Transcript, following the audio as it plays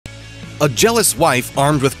A jealous wife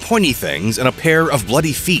armed with pointy things and a pair of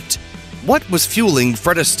bloody feet. What was fueling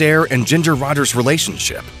Fred Astaire and Ginger Rogers'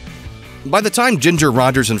 relationship? By the time Ginger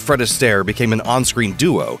Rogers and Fred Astaire became an on-screen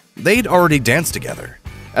duo, they'd already danced together.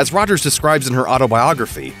 As Rogers describes in her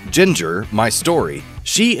autobiography, Ginger, My Story,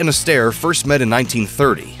 she and Astaire first met in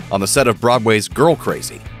 1930 on the set of Broadway's Girl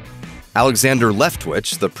Crazy. Alexander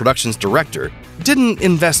Leftwich, the production's director, didn't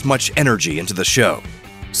invest much energy into the show,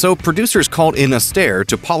 so producers called in Astaire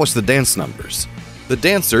to polish the dance numbers. The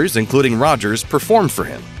dancers, including Rogers, performed for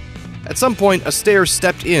him. At some point, Astaire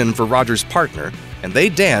stepped in for Rogers' partner, and they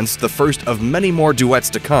danced the first of many more duets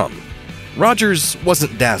to come. Rogers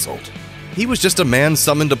wasn't dazzled. He was just a man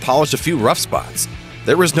summoned to polish a few rough spots.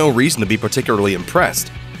 There was no reason to be particularly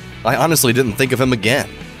impressed. I honestly didn't think of him again.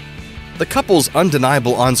 The couple's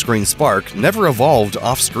undeniable on-screen spark never evolved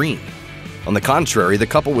off-screen. On the contrary, the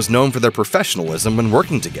couple was known for their professionalism when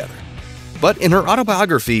working together. But in her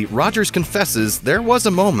autobiography, Rogers confesses there was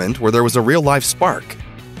a moment where there was a real-life spark.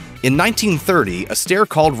 In 1930, Astaire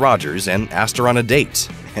called Rogers and asked her on a date,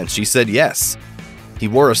 and she said yes. He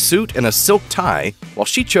wore a suit and a silk tie, while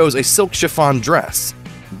she chose a silk chiffon dress,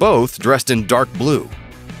 both dressed in dark blue.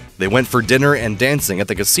 They went for dinner and dancing at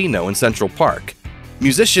the casino in Central Park.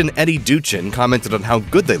 Musician Eddie Duchin commented on how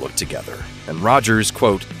good they looked together, and Rogers,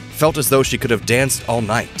 quote, felt as though she could have danced all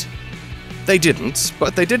night. They didn't,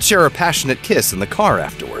 but they did share a passionate kiss in the car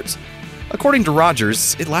afterwards. According to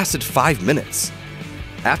Rogers, it lasted 5 minutes.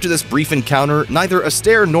 After this brief encounter, neither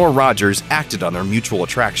Astaire nor Rogers acted on their mutual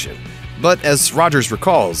attraction. But as Rogers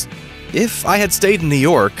recalls, if I had stayed in New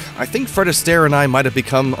York, I think Fred Astaire and I might have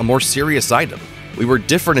become a more serious item. We were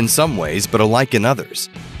different in some ways, but alike in others.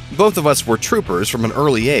 Both of us were troopers from an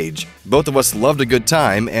early age, both of us loved a good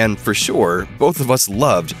time, and for sure, both of us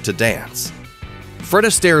loved to dance. Fred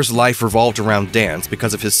Astaire's life revolved around dance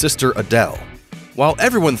because of his sister Adele. While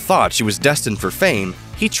everyone thought she was destined for fame,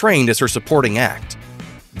 he trained as her supporting act.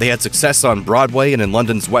 They had success on Broadway and in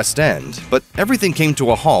London's West End, but everything came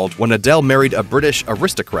to a halt when Adele married a British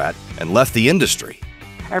aristocrat and left the industry.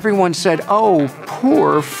 Everyone said, "Oh,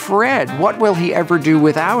 poor Fred, what will he ever do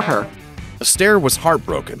without her?" Astaire was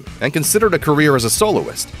heartbroken and considered a career as a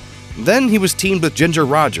soloist. Then he was teamed with Ginger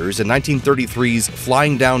Rogers in 1933's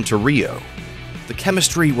Flying Down to Rio. The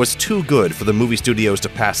chemistry was too good for the movie studios to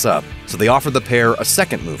pass up, so they offered the pair a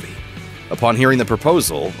second movie. Upon hearing the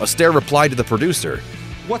proposal, Astaire replied to the producer,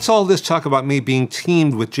 "What's all this talk about me being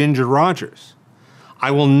teamed with Ginger Rogers? I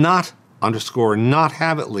will not, not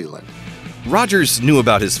have it, Leland." Rogers knew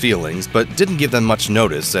about his feelings, but didn't give them much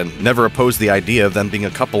notice and never opposed the idea of them being a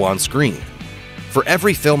couple on screen. For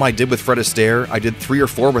every film I did with Fred Astaire, I did 3 or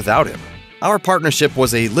 4 without him. Our partnership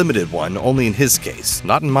was a limited one only in his case,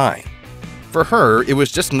 not in mine. For her, it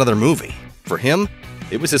was just another movie. For him,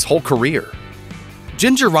 it was his whole career.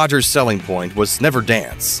 Ginger Rogers' selling point was never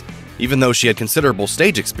dance. Even though she had considerable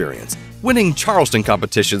stage experience, winning Charleston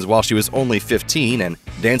competitions while she was only 15 and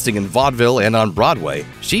dancing in vaudeville and on Broadway,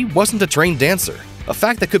 she wasn't a trained dancer, a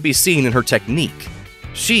fact that could be seen in her technique.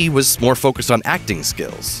 She was more focused on acting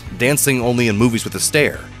skills, dancing only in movies with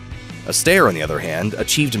Astaire. Astaire, on the other hand,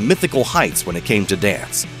 achieved mythical heights when it came to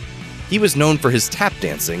dance. He was known for his tap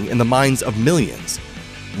dancing in the minds of millions.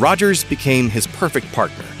 Rogers became his perfect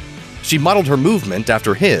partner. She modeled her movement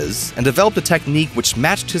after his and developed a technique which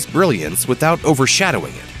matched his brilliance without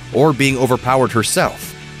overshadowing it or being overpowered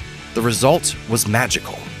herself. The result was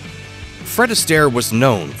magical. Fred Astaire was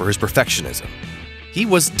known for his perfectionism. He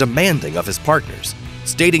was demanding of his partners,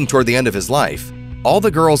 stating toward the end of his life, "All the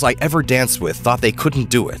girls I ever danced with thought they couldn't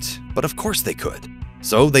do it, but of course they could.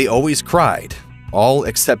 So they always cried. All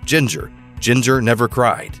except Ginger. Ginger never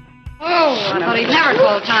cried." Oh, well, he'd never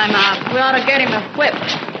call time out. We ought to get him a whip.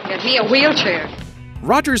 Get me a wheelchair.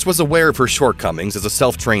 Rogers was aware of her shortcomings as a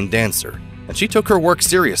self-trained dancer, and she took her work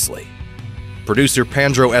seriously. Producer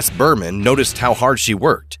Pandro S. Berman noticed how hard she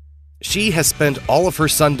worked. She has spent all of her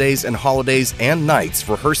Sundays and holidays and nights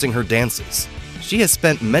rehearsing her dances. She has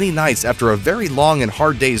spent many nights after a very long and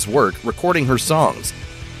hard day's work recording her songs,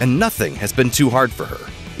 and nothing has been too hard for her,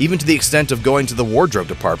 even to the extent of going to the wardrobe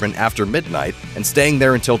department after midnight and staying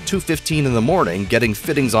there until 2:15 in the morning getting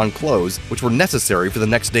fittings on clothes which were necessary for the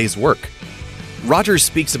next day's work. Rogers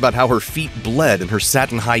speaks about how her feet bled in her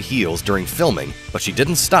satin high heels during filming, but she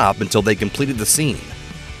didn't stop until they completed the scene.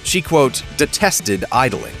 She, quote, detested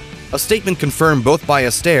idling, a statement confirmed both by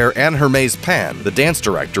Astaire and Hermes Pan, the dance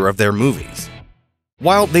director of their movies.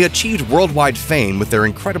 While they achieved worldwide fame with their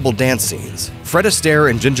incredible dance scenes, Fred Astaire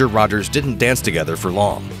and Ginger Rogers didn't dance together for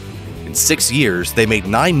long. In 6 years, they made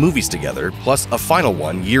 9 movies together, plus a final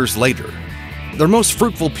one years later. Their most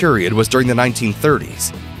fruitful period was during the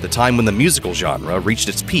 1930s, the time when the musical genre reached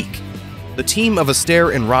its peak. The team of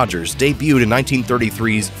Astaire and Rogers debuted in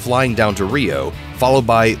 1933's Flying Down to Rio, followed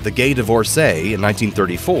by The Gay Divorcee in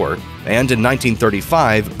 1934, and in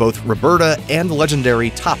 1935, both Roberta and the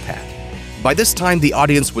legendary Top Hat. By this time, the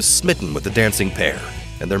audience was smitten with the dancing pair,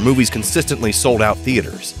 and their movies consistently sold out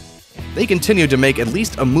theaters. They continued to make at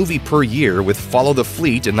least a movie per year with Follow the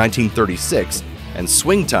Fleet in 1936, and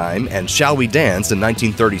Swing Time and Shall We Dance in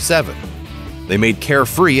 1937. They made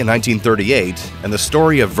Carefree in 1938 and The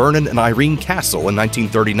Story of Vernon and Irene Castle in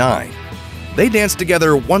 1939. They danced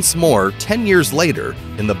together once more 10 years later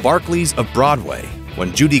in The Barclays of Broadway,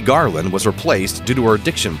 when Judy Garland was replaced due to her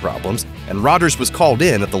addiction problems and Rogers was called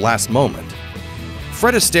in at the last moment.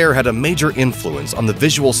 Fred Astaire had a major influence on the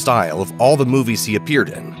visual style of all the movies he appeared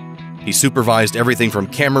in. He supervised everything from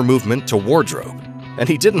camera movement to wardrobe, and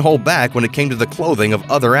he didn't hold back when it came to the clothing of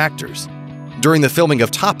other actors. During the filming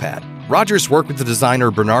of Top Hat, Rogers worked with the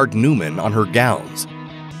designer Bernard Newman on her gowns.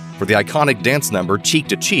 For the iconic dance number Cheek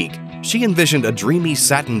to Cheek, she envisioned a dreamy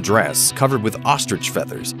satin dress covered with ostrich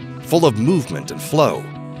feathers, full of movement and flow.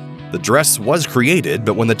 The dress was created,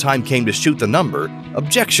 but when the time came to shoot the number,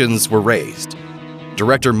 objections were raised.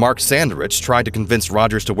 Director Mark Sandrich tried to convince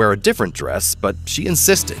Rogers to wear a different dress, but she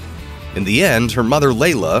insisted. In the end, her mother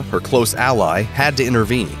Layla, her close ally, had to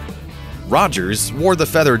intervene. Rogers wore the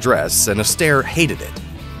feather dress, and Astaire hated it.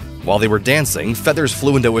 While they were dancing, feathers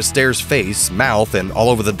flew into Astaire's face, mouth, and all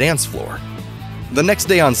over the dance floor. The next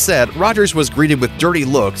day on set, Rogers was greeted with dirty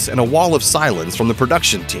looks and a wall of silence from the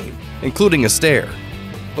production team, including Astaire.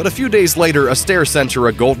 But a few days later, Astaire sent her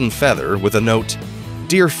a golden feather with a note,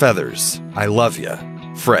 "Dear Feathers, I love ya,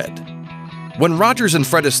 Fred." When Rogers and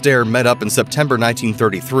Fred Astaire met up in September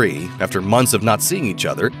 1933, after months of not seeing each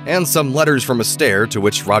other, and some letters from Astaire to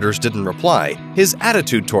which Rogers didn't reply, his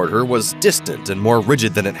attitude toward her was distant and more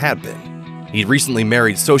rigid than it had been. He'd recently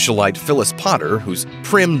married socialite Phyllis Potter, whose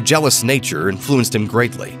prim, jealous nature influenced him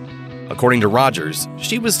greatly. According to Rogers,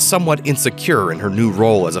 she was somewhat insecure in her new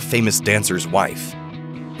role as a famous dancer's wife.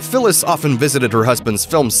 Phyllis often visited her husband's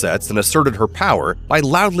film sets and asserted her power by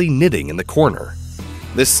loudly knitting in the corner.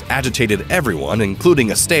 This agitated everyone, including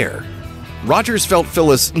Astaire. Rogers felt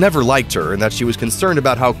Phyllis never liked her and that she was concerned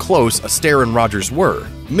about how close Astaire and Rogers were.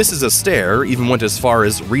 Mrs. Astaire even went as far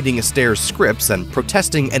as reading Astaire's scripts and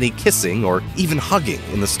protesting any kissing or even hugging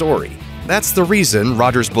in the story. That's the reason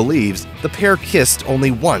Rogers believes the pair kissed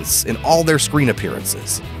only once in all their screen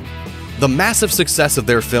appearances. The massive success of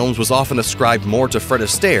their films was often ascribed more to Fred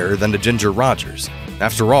Astaire than to Ginger Rogers.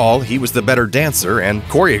 After all, he was the better dancer and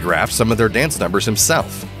choreographed some of their dance numbers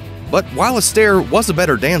himself. But while Astaire was a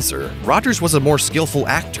better dancer, Rogers was a more skillful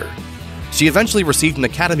actor. She eventually received an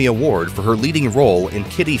Academy Award for her leading role in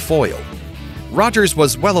Kitty Foyle. Rogers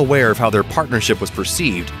was well aware of how their partnership was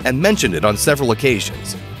perceived and mentioned it on several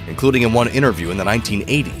occasions, including in one interview in the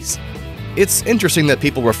 1980s. It's interesting that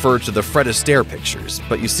people refer to the Fred Astaire pictures,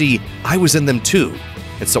 but you see, I was in them too,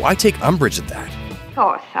 and so I take umbrage at that. Of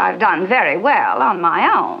course, I've done very well on my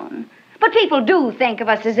own. But people do think of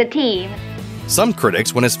us as a team. Some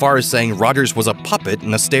critics went as far as saying Rogers was a puppet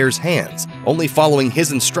in Astaire's hands, only following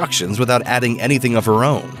his instructions without adding anything of her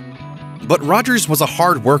own. But Rogers was a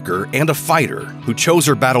hard worker and a fighter who chose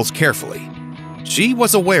her battles carefully. She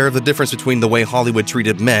was aware of the difference between the way Hollywood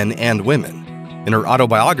treated men and women. In her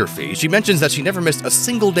autobiography, she mentions that she never missed a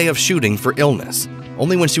single day of shooting for illness,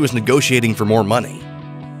 only when she was negotiating for more money.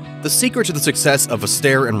 The secret to the success of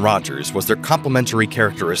Astaire and Rogers was their complementary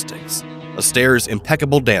characteristics. Astaire's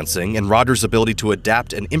impeccable dancing and Rogers' ability to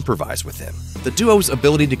adapt and improvise with him. The duo's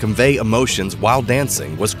ability to convey emotions while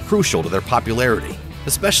dancing was crucial to their popularity,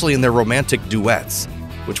 especially in their romantic duets,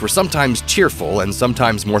 which were sometimes cheerful and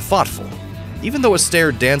sometimes more thoughtful. Even though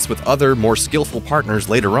Astaire danced with other, more skillful partners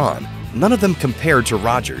later on, none of them compared to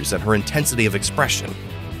Rogers and her intensity of expression.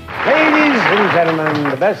 Ladies and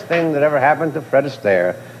gentlemen, the best thing that ever happened to Fred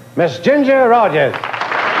Astaire, Miss Ginger Rogers.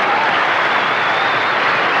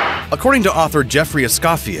 According to author Jeffrey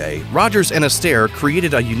Escoffier, Rogers and Astaire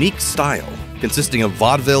created a unique style, consisting of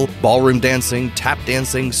vaudeville, ballroom dancing, tap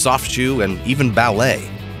dancing, soft shoe, and even ballet.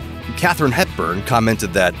 Katharine Hepburn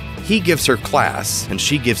commented that he gives her class and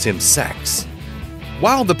she gives him sex.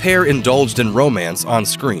 While the pair indulged in romance on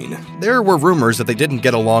screen, there were rumors that they didn't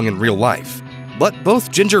get along in real life. But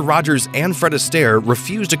both Ginger Rogers and Fred Astaire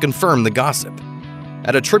refused to confirm the gossip.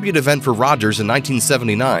 At a tribute event for Rogers in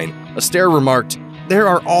 1979, Astaire remarked, "There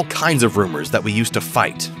are all kinds of rumors that we used to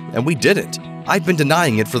fight, and we didn't. I've been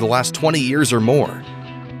denying it for the last 20 years or more."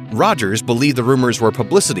 Rogers believed the rumors were a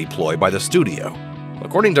publicity ploy by the studio.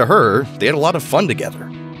 According to her, they had a lot of fun together.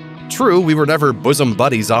 True, we were never bosom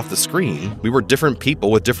buddies off the screen. We were different people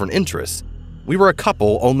with different interests. We were a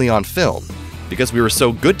couple only on film. Because we were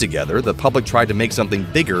so good together, the public tried to make something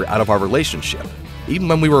bigger out of our relationship, even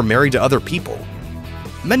when we were married to other people.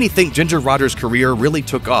 Many think Ginger Rogers' career really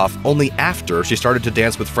took off only after she started to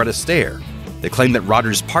dance with Fred Astaire. They claim that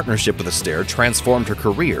Rogers' partnership with Astaire transformed her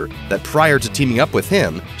career, that prior to teaming up with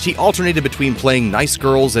him, she alternated between playing nice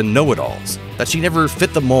girls and know-it-alls, that she never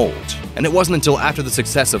fit the mold, and it wasn't until after the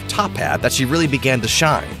success of Top Hat that she really began to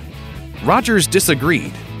shine. Rogers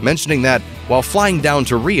disagreed, mentioning that while Flying Down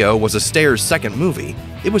to Rio was Astaire's second movie,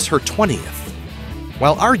 it was her 20th.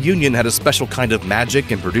 While our union had a special kind of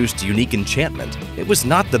magic and produced unique enchantment, it was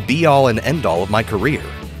not the be-all and end-all of my career.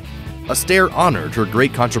 Astaire honored her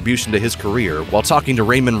great contribution to his career while talking to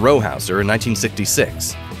Raymond Rohauser in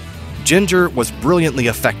 1966. Ginger was brilliantly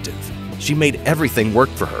effective. She made everything work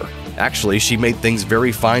for her. Actually, she made things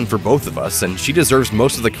very fine for both of us, and she deserves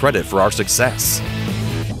most of the credit for our success.